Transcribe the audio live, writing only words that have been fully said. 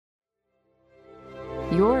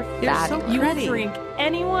You're fat. So You pretty. will drink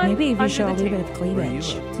anyone. Maybe if you under show a the little bit table. of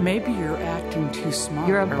cleavage. Maybe you're acting too smart.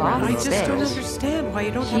 You're a around boss me. I just don't bitch. understand why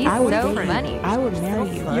you don't He's have a so boyfriend. funny. I would marry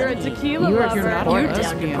you. You're a tequila You're lover. not You're a down to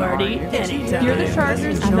lesbian, party are you? anytime. You're the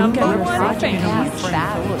Chargers' I don't number get your one project. fan. He's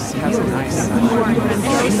fat. Has a nice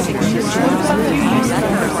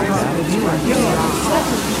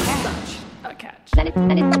A catch. Then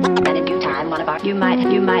in due time, one of our you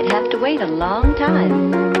might have to wait a long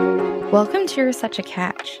time. Welcome to You're Such a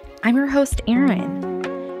Catch. I'm your host,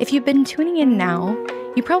 Erin. If you've been tuning in now,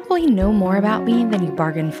 you probably know more about me than you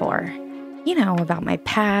bargained for. You know, about my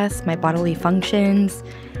past, my bodily functions,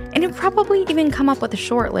 and you've probably even come up with a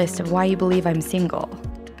short list of why you believe I'm single.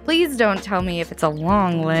 Please don't tell me if it's a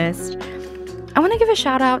long list. I want to give a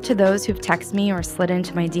shout out to those who've texted me or slid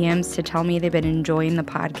into my DMs to tell me they've been enjoying the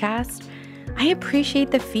podcast. I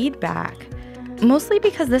appreciate the feedback, mostly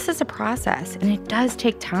because this is a process and it does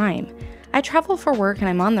take time. I travel for work and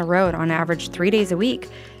I'm on the road on average 3 days a week.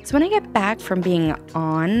 So when I get back from being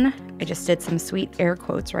on, I just did some sweet air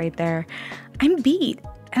quotes right there, I'm beat.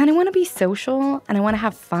 And I want to be social and I want to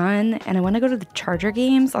have fun and I want to go to the Charger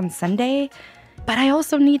games on Sunday, but I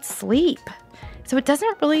also need sleep. So it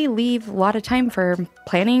doesn't really leave a lot of time for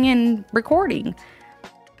planning and recording.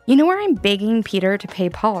 You know where I'm begging Peter to pay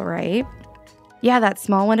Paul, right? Yeah, that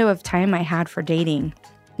small window of time I had for dating.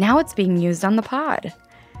 Now it's being used on the pod.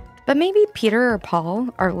 But maybe Peter or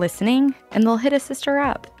Paul are listening and they'll hit a sister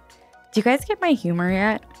up. Do you guys get my humor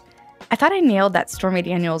yet? I thought I nailed that Stormy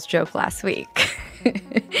Daniels joke last week.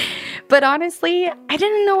 But honestly, I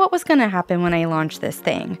didn't know what was going to happen when I launched this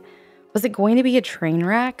thing. Was it going to be a train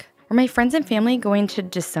wreck? Were my friends and family going to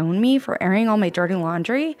disown me for airing all my dirty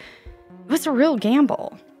laundry? It was a real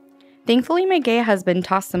gamble. Thankfully, my gay husband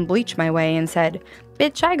tossed some bleach my way and said,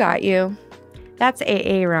 "Bitch, I got you." That's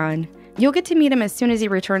Aaron. You'll get to meet him as soon as he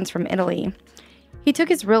returns from Italy. He took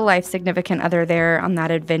his real-life significant other there on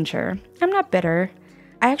that adventure. I'm not bitter.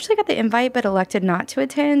 I actually got the invite but elected not to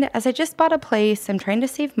attend as I just bought a place, I'm trying to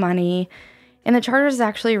save money, and the Chargers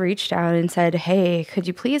actually reached out and said, "Hey, could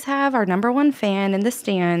you please have our number one fan in the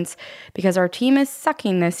stands because our team is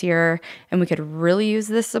sucking this year and we could really use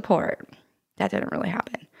this support." That didn't really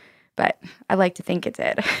happen, but I like to think it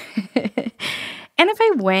did. And if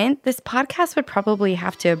I went, this podcast would probably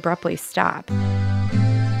have to abruptly stop.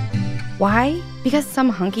 Why? Because some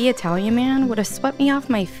hunky Italian man would have swept me off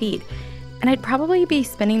my feet, and I'd probably be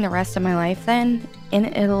spending the rest of my life then in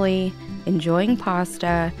Italy, enjoying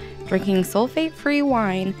pasta, drinking sulfate-free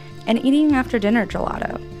wine, and eating after-dinner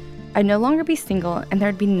gelato. I'd no longer be single, and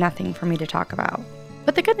there'd be nothing for me to talk about.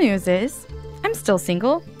 But the good news is, I'm still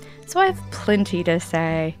single, so I have plenty to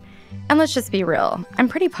say. And let's just be real, I'm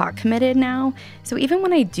pretty pot committed now, so even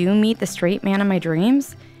when I do meet the straight man of my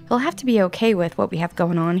dreams, he'll have to be okay with what we have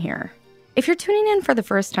going on here. If you're tuning in for the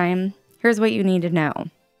first time, here's what you need to know.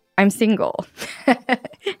 I'm single.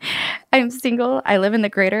 I'm single. I live in the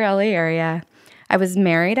greater LA area. I was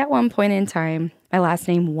married at one point in time. My last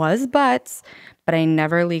name was Butts, but I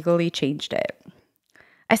never legally changed it.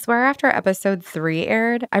 I swear after episode 3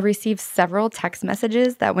 aired, I received several text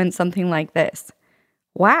messages that went something like this.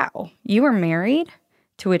 "Wow, you were married?"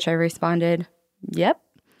 To which I responded, "Yep."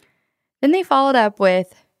 Then they followed up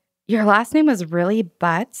with, "Your last name was really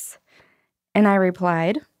Butts?" And I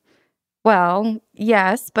replied, "Well,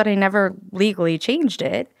 yes, but I never legally changed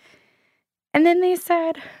it." And then they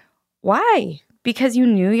said, "Why? Because you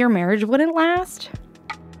knew your marriage wouldn't last?"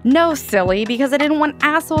 "No, silly, because I didn't want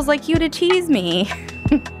assholes like you to tease me."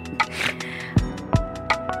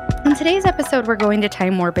 In today's episode, we're going to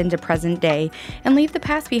time warp into present day and leave the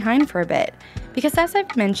past behind for a bit. Because as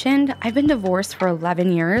I've mentioned, I've been divorced for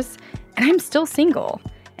 11 years and I'm still single.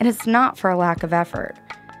 And it's not for a lack of effort.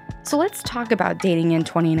 So let's talk about dating in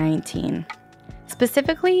 2019.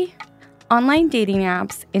 Specifically, online dating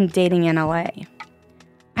apps and dating in LA.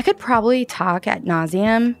 I could probably talk ad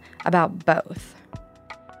nauseum about both.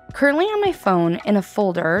 Currently on my phone in a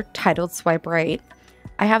folder titled Swipe Right,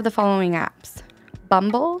 I have the following apps: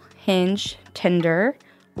 Bumble, Hinge, Tinder,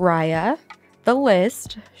 Raya, The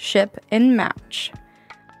List, Ship, and Match.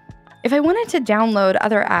 If I wanted to download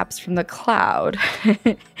other apps from the cloud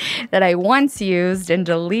that I once used and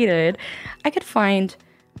deleted, I could find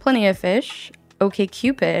Plenty of Fish,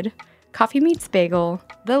 OkCupid, Coffee Meets Bagel,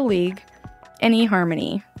 The League, and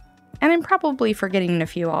eHarmony. And I'm probably forgetting a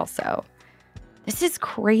few also. This is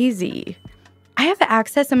crazy. I have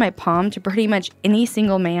access in my palm to pretty much any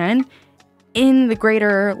single man in the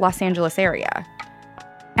greater Los Angeles area.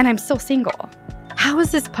 And I'm still single. How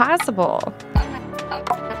is this possible?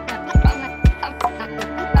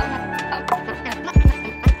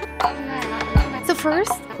 So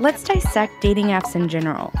first, let's dissect dating apps in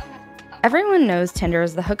general. Everyone knows Tinder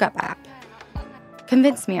is the hookup app.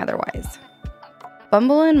 Convince me otherwise.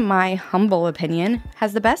 Bumble, in my humble opinion,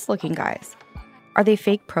 has the best looking guys. Are they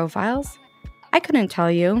fake profiles? I couldn't tell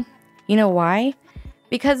you. You know why?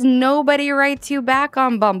 Because nobody writes you back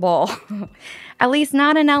on Bumble. At least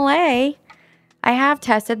not in LA. I have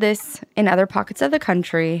tested this in other pockets of the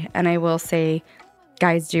country, and I will say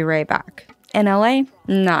guys do write back. In LA,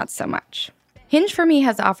 not so much. Hinge for me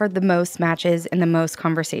has offered the most matches and the most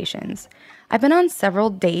conversations. I've been on several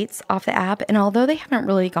dates off the app, and although they haven't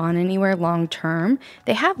really gone anywhere long term,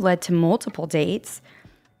 they have led to multiple dates.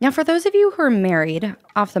 Now, for those of you who are married,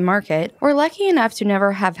 off the market, or lucky enough to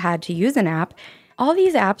never have had to use an app, all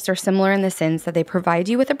these apps are similar in the sense that they provide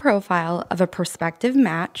you with a profile of a prospective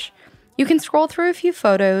match. You can scroll through a few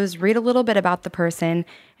photos, read a little bit about the person,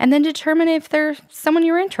 and then determine if they're someone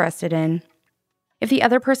you're interested in. If the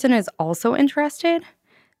other person is also interested,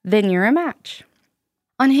 then you're a match.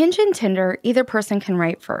 On Hinge and Tinder, either person can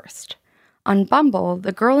write first. On Bumble,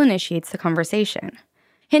 the girl initiates the conversation.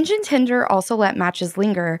 Hinge and Tinder also let matches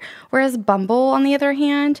linger, whereas Bumble, on the other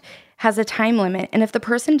hand, has a time limit, and if the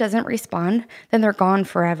person doesn't respond, then they're gone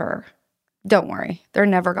forever. Don't worry, they're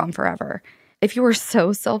never gone forever. If you are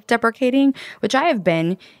so self-deprecating, which I have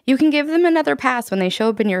been, you can give them another pass when they show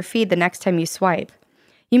up in your feed the next time you swipe.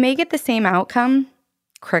 You may get the same outcome,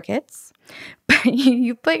 crickets, but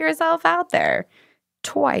you put yourself out there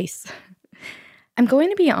twice. I'm going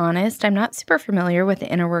to be honest, I'm not super familiar with the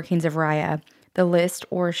inner workings of Raya, the list,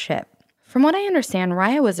 or Ship. From what I understand,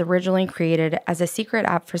 Raya was originally created as a secret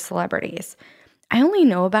app for celebrities. I only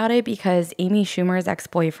know about it because Amy Schumer's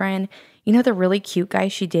ex-boyfriend, you know, the really cute guy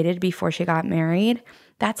she dated before she got married,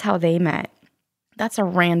 that's how they met. That's a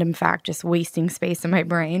random fact just wasting space in my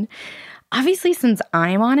brain. Obviously, since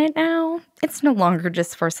I'm on it now, it's no longer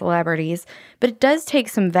just for celebrities, but it does take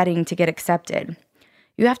some vetting to get accepted.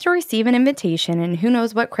 You have to receive an invitation, and who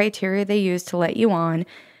knows what criteria they use to let you on,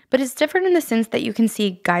 but it's different in the sense that you can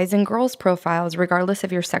see guys' and girls' profiles regardless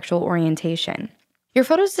of your sexual orientation. Your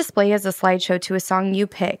photos display as a slideshow to a song you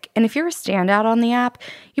pick, and if you're a standout on the app,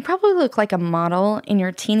 you probably look like a model in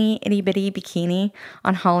your teeny itty-bitty bikini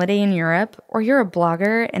on holiday in Europe, or you're a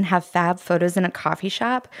blogger and have fab photos in a coffee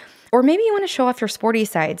shop, or maybe you want to show off your sporty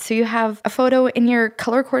side, so you have a photo in your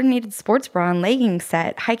color-coordinated sports bra and leggings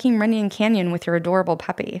set, hiking Runyon Canyon with your adorable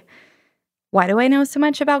puppy. Why do I know so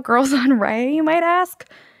much about girls on Raya, you might ask?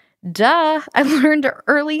 Duh, I learned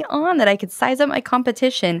early on that I could size up my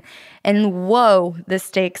competition, and whoa, the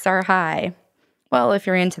stakes are high. Well, if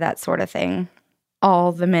you're into that sort of thing.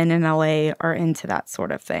 All the men in LA are into that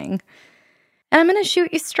sort of thing. And I'm going to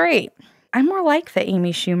shoot you straight. I'm more like the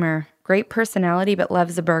Amy Schumer, great personality but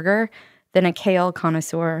loves a burger, than a kale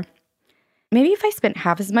connoisseur. Maybe if I spent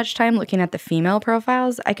half as much time looking at the female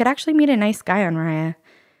profiles, I could actually meet a nice guy on Raya.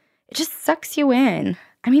 It just sucks you in.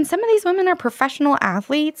 I mean, some of these women are professional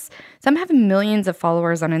athletes. Some have millions of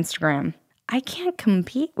followers on Instagram. I can't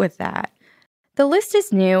compete with that. The list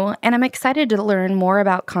is new, and I'm excited to learn more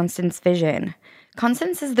about Constance Vision.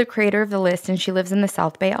 Constance is the creator of the list, and she lives in the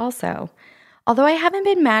South Bay also. Although I haven't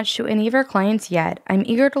been matched to any of her clients yet, I'm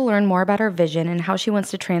eager to learn more about her vision and how she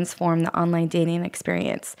wants to transform the online dating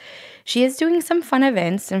experience. She is doing some fun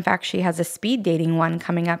events. In fact, she has a speed dating one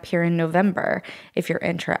coming up here in November. If you're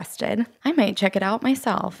interested, I might check it out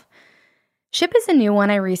myself. Ship is a new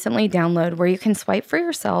one I recently downloaded where you can swipe for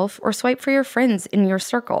yourself or swipe for your friends in your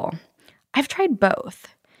circle. I've tried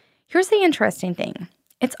both. Here's the interesting thing.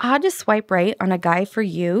 It's odd to swipe right on a guy for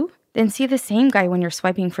you, then see the same guy when you're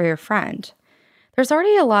swiping for your friend. There's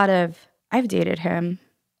already a lot of, I've dated him.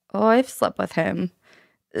 Oh, I've slept with him.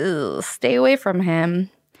 Ugh, stay away from him.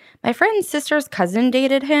 My friend's sister's cousin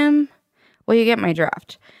dated him. Well, you get my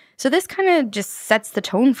drift. So this kind of just sets the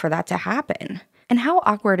tone for that to happen. And how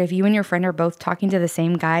awkward if you and your friend are both talking to the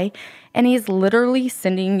same guy and he's literally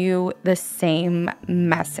sending you the same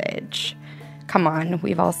message. Come on,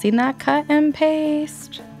 we've all seen that cut and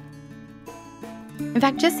paste. In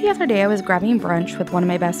fact, just the other day I was grabbing brunch with one of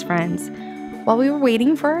my best friends. While we were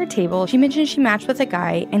waiting for our table, she mentioned she matched with a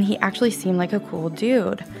guy and he actually seemed like a cool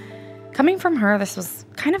dude. Coming from her, this was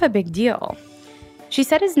kind of a big deal. She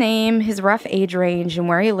said his name, his rough age range, and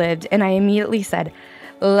where he lived, and I immediately said,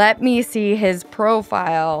 "Let me see his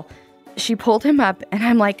profile." She pulled him up and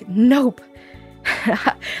I'm like, "Nope."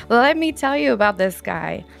 Let me tell you about this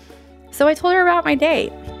guy. So I told her about my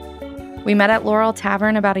date. We met at Laurel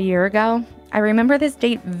Tavern about a year ago. I remember this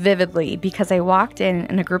date vividly because I walked in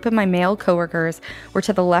and a group of my male coworkers were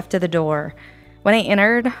to the left of the door. When I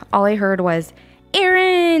entered, all I heard was,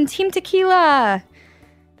 "Aaron, Team Tequila."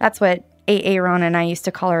 That's what Aaron and I used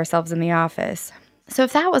to call ourselves in the office. So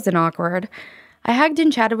if that wasn't awkward, I hugged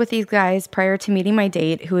and chatted with these guys prior to meeting my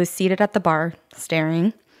date, who was seated at the bar,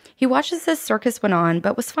 staring. He watched as this circus went on,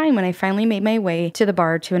 but was fine when I finally made my way to the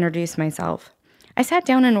bar to introduce myself. I sat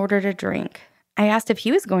down and ordered a drink. I asked if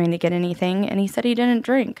he was going to get anything, and he said he didn't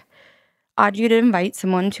drink. Odd you to invite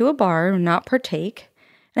someone to a bar and not partake.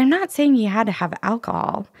 And I'm not saying you had to have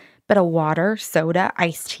alcohol, but a water, soda,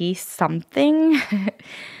 iced tea, something.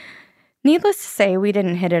 Needless to say, we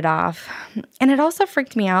didn't hit it off. And it also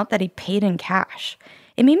freaked me out that he paid in cash.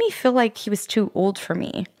 It made me feel like he was too old for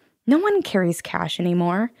me. No one carries cash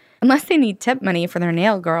anymore, unless they need tip money for their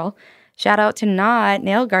nail girl. Shout out to Not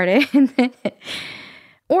Nail Garden.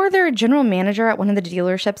 Or their general manager at one of the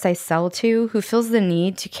dealerships I sell to, who feels the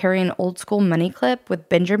need to carry an old school money clip with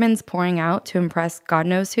Benjamins pouring out to impress God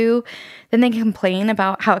knows who. Then they complain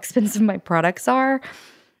about how expensive my products are.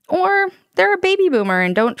 Or they're a baby boomer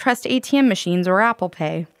and don't trust ATM machines or Apple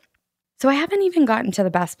Pay. So I haven't even gotten to the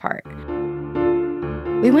best part.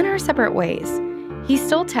 We went our separate ways. He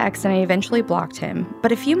still texted and I eventually blocked him,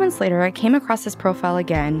 but a few months later I came across his profile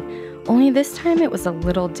again, only this time it was a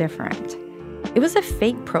little different. It was a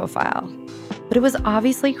fake profile, but it was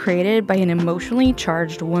obviously created by an emotionally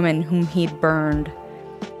charged woman whom he'd burned.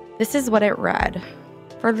 This is what it read.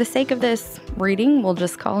 For the sake of this reading, we'll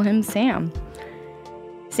just call him Sam.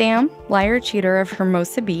 Sam, liar cheater of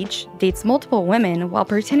Hermosa Beach, dates multiple women while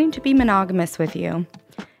pretending to be monogamous with you.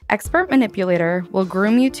 Expert manipulator, will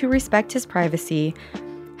groom you to respect his privacy,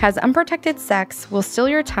 has unprotected sex, will steal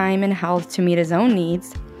your time and health to meet his own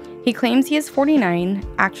needs. He claims he is 49,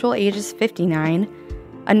 actual age is 59.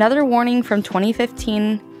 Another warning from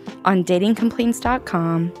 2015 on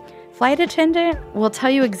datingcomplaints.com. Flight attendant will tell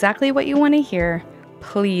you exactly what you want to hear.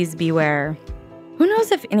 Please beware. Who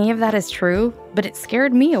knows if any of that is true, but it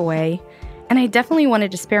scared me away. And I definitely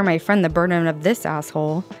wanted to spare my friend the burden of this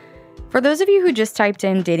asshole. For those of you who just typed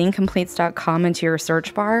in datingcomplaints.com into your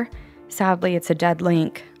search bar, sadly it's a dead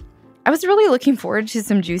link. I was really looking forward to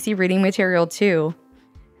some juicy reading material too.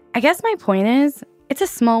 I guess my point is, it's a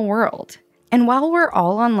small world. And while we're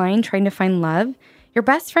all online trying to find love, your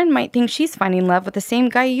best friend might think she's finding love with the same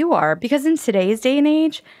guy you are, because in today's day and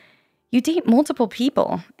age, you date multiple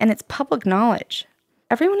people and it's public knowledge.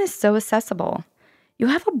 Everyone is so accessible. You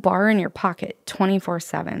have a bar in your pocket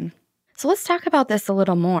 24/7. So let's talk about this a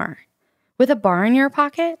little more. With a bar in your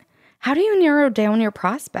pocket, how do you narrow down your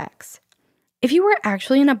prospects? If you were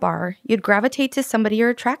actually in a bar, you'd gravitate to somebody you're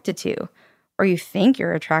attracted to, or you think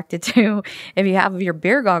you're attracted to if you have your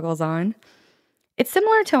beer goggles on. It's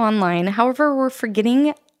similar to online, however, we're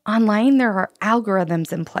forgetting online there are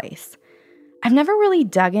algorithms in place. I've never really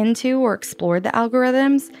dug into or explored the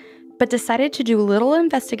algorithms, but decided to do a little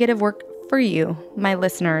investigative work for you, my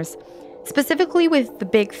listeners, specifically with the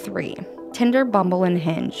big three, Tinder, Bumble, and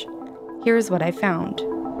Hinge. Here's what I found.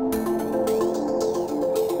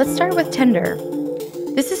 Let's start with Tinder.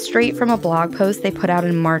 This is straight from a blog post they put out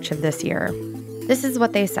in March of this year. This is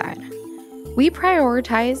what they said. We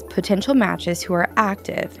prioritize potential matches who are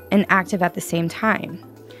active and active at the same time.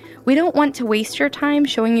 We don't want to waste your time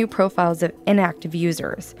showing you profiles of inactive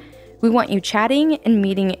users. We want you chatting and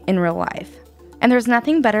meeting in real life. And there's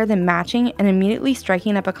nothing better than matching and immediately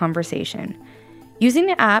striking up a conversation. Using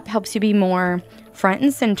the app helps you be more front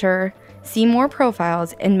and center, see more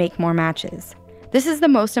profiles, and make more matches. This is the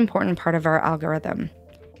most important part of our algorithm,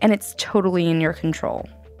 and it's totally in your control.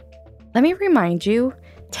 Let me remind you,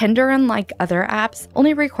 Tinder, unlike other apps,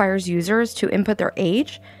 only requires users to input their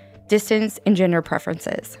age, distance, and gender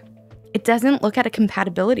preferences. It doesn't look at a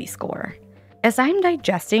compatibility score. As I'm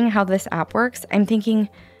digesting how this app works, I'm thinking,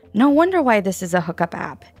 no wonder why this is a hookup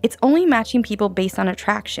app. It's only matching people based on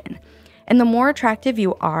attraction. And the more attractive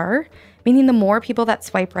you are, meaning the more people that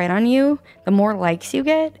swipe right on you, the more likes you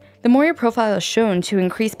get, the more your profile is shown to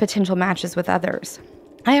increase potential matches with others.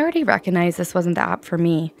 I already recognized this wasn't the app for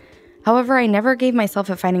me. However, I never gave myself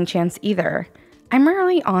a fighting chance either. I'm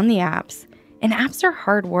rarely on the apps, and apps are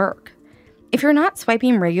hard work. If you're not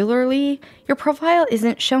swiping regularly, your profile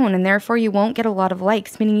isn't shown, and therefore you won't get a lot of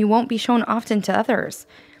likes, meaning you won't be shown often to others.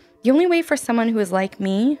 The only way for someone who is like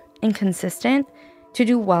me and consistent to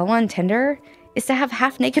do well on Tinder is to have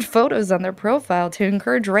half-naked photos on their profile to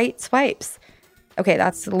encourage right swipes. Okay,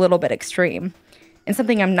 that's a little bit extreme, and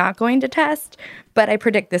something I'm not going to test, but I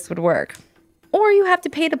predict this would work. Or you have to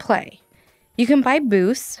pay to play. You can buy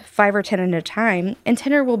boosts, 5 or 10 at a time, and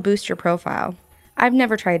Tinder will boost your profile. I've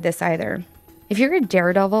never tried this either. If you're a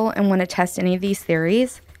daredevil and want to test any of these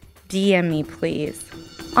theories, DM me, please.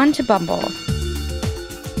 On to Bumble.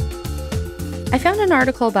 I found an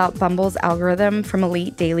article about Bumble's algorithm from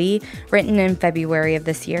Elite Daily written in February of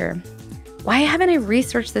this year. Why haven't I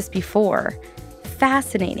researched this before?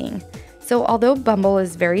 fascinating. So although Bumble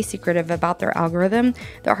is very secretive about their algorithm,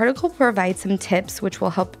 the article provides some tips which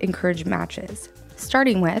will help encourage matches.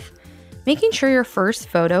 Starting with, making sure your first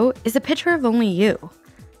photo is a picture of only you.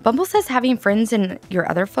 Bumble says having friends in your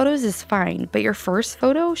other photos is fine, but your first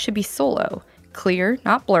photo should be solo, clear,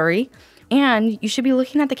 not blurry, and you should be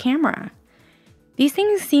looking at the camera. These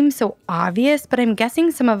things seem so obvious, but I'm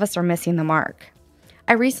guessing some of us are missing the mark.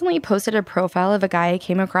 I recently posted a profile of a guy I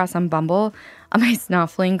came across on Bumble on my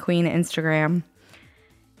Snuffling Queen Instagram.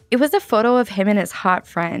 It was a photo of him and his hot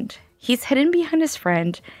friend. He's hidden behind his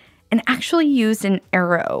friend and actually used an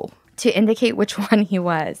arrow to indicate which one he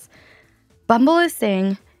was. Bumble is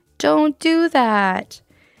saying, don't do that.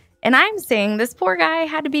 And I'm saying this poor guy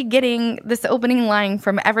had to be getting this opening line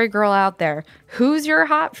from every girl out there. Who's your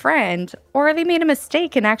hot friend? Or they made a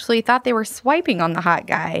mistake and actually thought they were swiping on the hot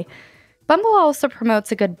guy. Bumble also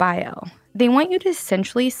promotes a good bio. They want you to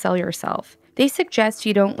essentially sell yourself. They suggest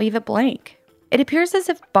you don't leave it blank. It appears as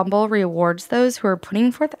if Bumble rewards those who are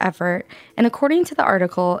putting forth effort, and according to the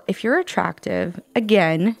article, if you're attractive,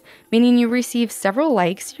 again, meaning you receive several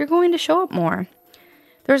likes, you're going to show up more.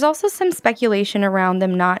 There's also some speculation around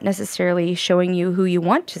them not necessarily showing you who you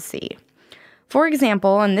want to see. For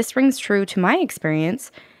example, and this rings true to my experience,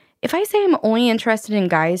 if I say I'm only interested in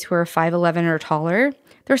guys who are 5'11 or taller,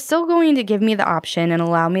 they're still going to give me the option and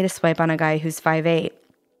allow me to swipe on a guy who's 5'8.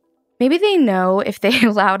 Maybe they know if they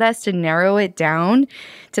allowed us to narrow it down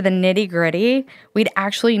to the nitty-gritty, we'd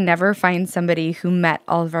actually never find somebody who met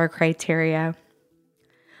all of our criteria.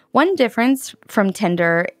 One difference from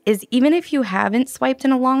Tinder is even if you haven't swiped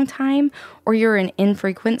in a long time or you're an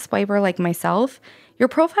infrequent swiper like myself, your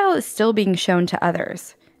profile is still being shown to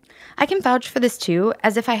others. I can vouch for this too,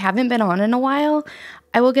 as if I haven't been on in a while,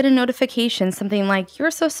 I will get a notification, something like,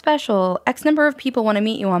 "You're so special, X number of people want to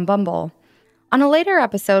meet you on Bumble." On a later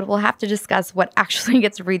episode, we'll have to discuss what actually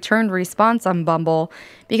gets returned response on Bumble,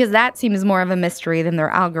 because that seems more of a mystery than their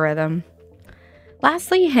algorithm.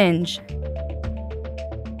 Lastly, Hinge.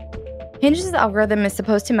 Hinge's algorithm is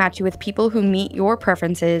supposed to match you with people who meet your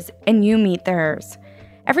preferences and you meet theirs.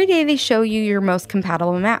 Every day they show you your most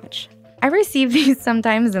compatible match. I receive these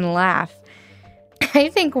sometimes and laugh. I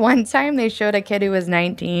think one time they showed a kid who was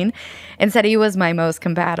 19 and said he was my most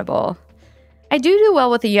compatible. I do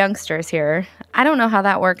well with the youngsters here. I don't know how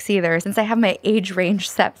that works either, since I have my age range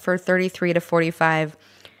set for 33 to 45,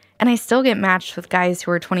 and I still get matched with guys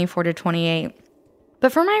who are 24 to 28.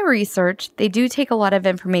 But for my research, they do take a lot of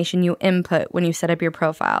information you input when you set up your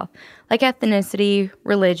profile, like ethnicity,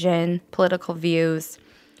 religion, political views,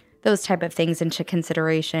 those type of things into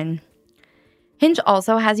consideration. Hinge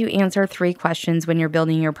also has you answer 3 questions when you're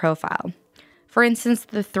building your profile. For instance,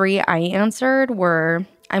 the 3 I answered were,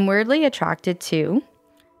 I'm weirdly attracted to,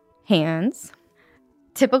 hands,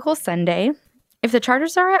 typical Sunday, if the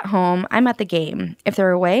Chargers are at home, I'm at the game. If they're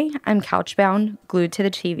away, I'm couch-bound, glued to the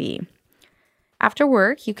TV. After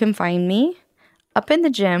work, you can find me up in the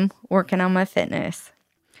gym working on my fitness.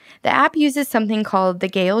 The app uses something called the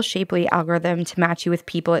Gale Shapley algorithm to match you with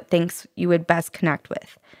people it thinks you would best connect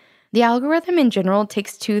with. The algorithm in general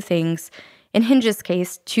takes 2 things, in Hinge's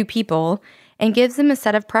case, 2 people, and gives them a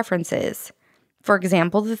set of preferences. For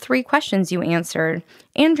example, the 3 questions you answered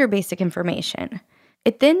and your basic information.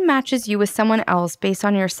 It then matches you with someone else based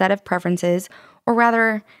on your set of preferences, or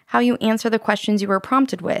rather, how you answer the questions you were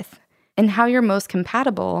prompted with, and how your most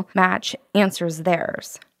compatible match answers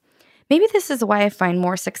theirs. Maybe this is why I find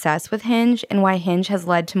more success with Hinge and why Hinge has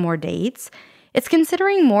led to more dates. It's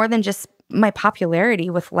considering more than just my popularity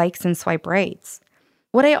with likes and swipe rates.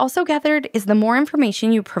 What I also gathered is the more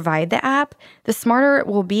information you provide the app, the smarter it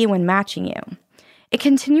will be when matching you. It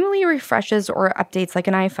continually refreshes or updates like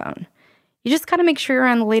an iPhone. You just gotta make sure you're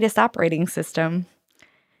on the latest operating system.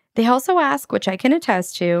 They also ask, which I can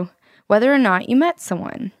attest to, whether or not you met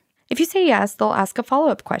someone. If you say yes, they'll ask a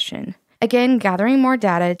follow-up question. Again, gathering more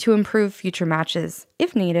data to improve future matches,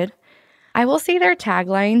 if needed. I will say their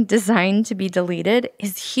tagline, designed to be deleted,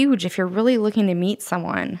 is huge if you're really looking to meet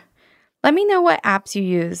someone. Let me know what apps you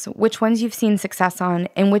use, which ones you've seen success on,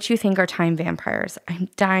 and which you think are time vampires. I'm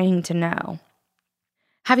dying to know.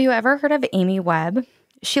 Have you ever heard of Amy Webb?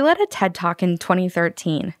 She led a TED Talk in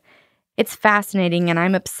 2013. It's fascinating and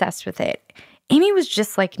I'm obsessed with it. Amy was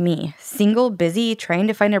just like me, single, busy, trying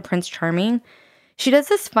to find her Prince Charming. She does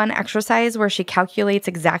this fun exercise where she calculates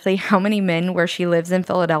exactly how many men where she lives in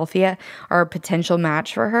Philadelphia are a potential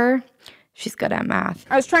match for her. She's good at math.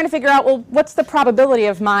 I was trying to figure out, well, what's the probability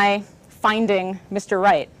of my finding Mr.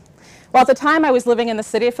 Right? Well, at the time I was living in the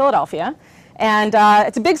city of Philadelphia, and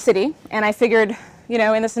it's a big city, and I figured,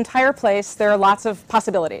 in this entire place, there are lots of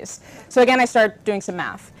possibilities. So again, I started doing some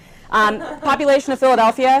math. Population of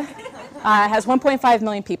Philadelphia has 1.5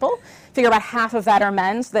 million people. Figure about half of that are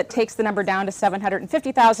men, so that takes the number down to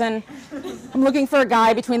 750,000. I'm looking for a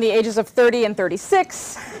guy between the ages of 30 and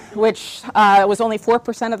 36, which was only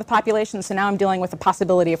 4% of the population, so now I'm dealing with the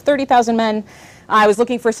possibility of 30,000 men. I was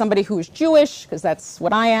looking for somebody who was Jewish, because that's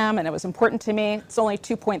what I am, and it was important to me. It's only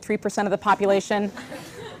 2.3% of the population.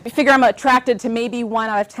 I figure I'm attracted to maybe 1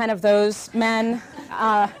 out of 10 of those men,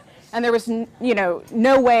 and there was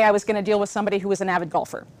no way I was going to deal with somebody who was an avid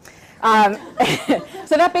golfer.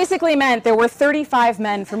 So that basically meant there were 35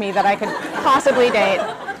 men for me that I could possibly date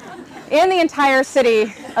in the entire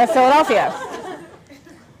city of Philadelphia.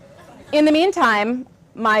 In the meantime,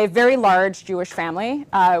 my very large Jewish family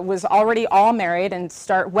was already all married and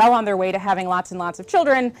well on their way to having lots and lots of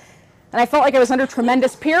children, and I felt like I was under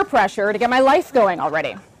tremendous peer pressure to get my life going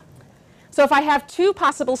already. So if I have 2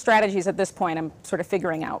 possible strategies at this point, I'm sort of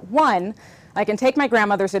figuring out. 1, I can take my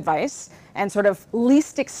grandmother's advice and sort of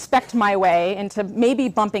least expect my way into maybe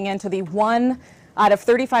bumping into the 1 out of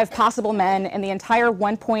 35 possible men in the entire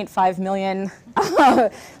 1.5 million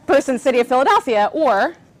person city of Philadelphia,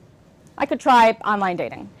 or I could try online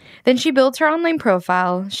dating. Then she builds her online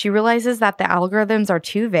profile. She realizes that the algorithms are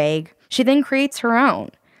too vague. She then creates her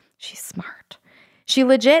own. She's smart. She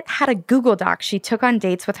legit had a Google Doc she took on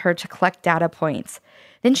dates with her to collect data points.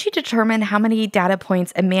 Then she determined how many data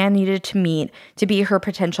points a man needed to meet to be her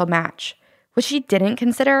potential match. What she didn't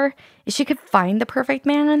consider is she could find the perfect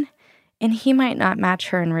man, and he might not match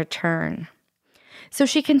her in return. So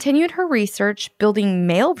she continued her research, building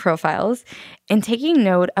male profiles and taking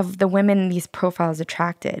note of the women these profiles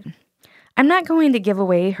attracted. I'm not going to give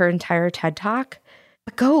away her entire TED Talk,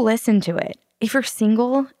 but go listen to it. If you're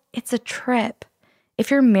single, it's a trip.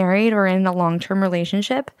 If you're married or in a long-term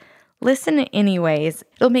relationship, listen anyways.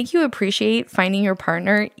 It'll make you appreciate finding your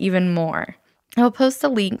partner even more. I'll post a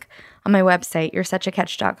link on my website,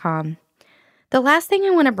 you'resuchacatch.com. The last thing I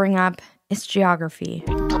want to bring up is geography.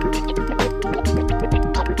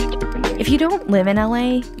 If you don't live in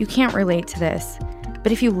LA, you can't relate to this.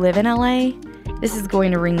 But if you live in LA, this is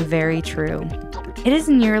going to ring very true. It is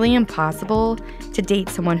nearly impossible to date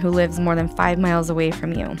someone who lives more than 5 miles away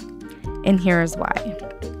from you. And here's why.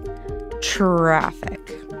 Traffic.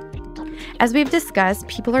 As we've discussed,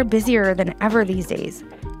 people are busier than ever these days.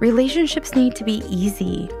 Relationships need to be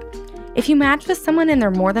easy. If you match with someone and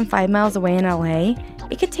they're more than 5 miles away in LA,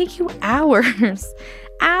 it could take you hours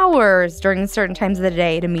during certain times of the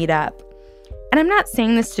day to meet up. And I'm not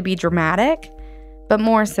saying this to be dramatic, but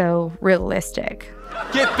more so realistic.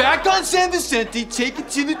 Get back on San Vicente, take it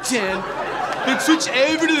to the 10, then switch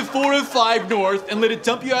over to the 405 North and let it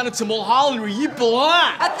dump you out into Mulholland where you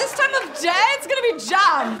belong. At this time of day, it's gonna be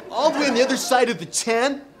jammed. All the way on the other side of the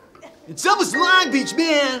 10? It's almost Long Beach,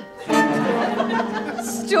 man.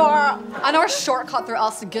 Store, I know a shortcut through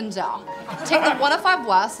El Segundo. Take the 105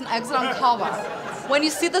 West and exit on Cabo. When you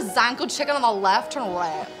see the Zanko chicken on the left, turn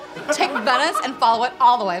right. Take Venice and follow it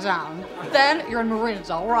all the way down. Then you're in Marina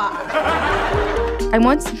del Rey. I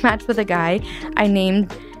once matched with a guy I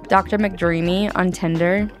named Dr. McDreamy on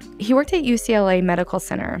Tinder. He worked at UCLA Medical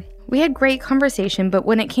Center. We had great conversation, but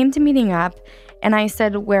when it came to meeting up and I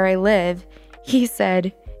said where I live, he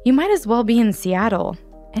said, "You might as well be in Seattle."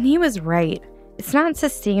 And he was right. It's not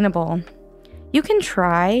sustainable. You can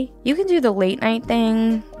try. You can do the late night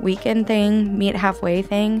thing, weekend thing, meet halfway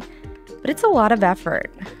thing, but it's a lot of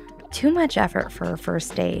effort. Too much effort for a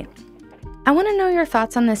first date. I want to know your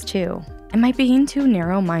thoughts on this too. Am I being too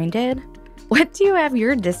narrow-minded? What do you have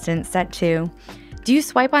your distance set to? Do you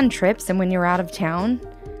swipe on trips and when you're out of town?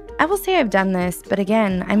 I will say I've done this, but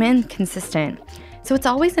again, I'm inconsistent. So it's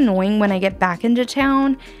always annoying when I get back into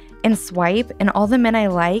town and swipe and all the men I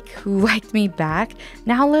like who liked me back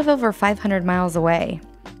now live over 500 miles away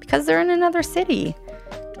because they're in another city.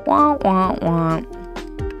 Wah, wah, wah.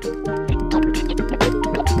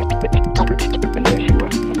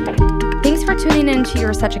 Thanks for tuning in to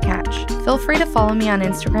You're Such a Catch. Feel free to follow me on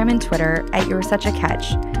Instagram and Twitter at You're Such a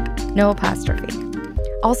Catch. No apostrophe.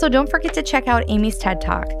 Also, don't forget to check out Amy's TED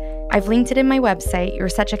Talk. I've linked it in my website,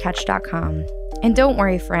 you'resuchacatch.com. And don't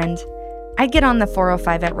worry, friend. I'd get on the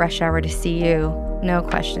 405 at rush hour to see you. No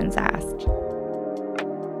questions asked.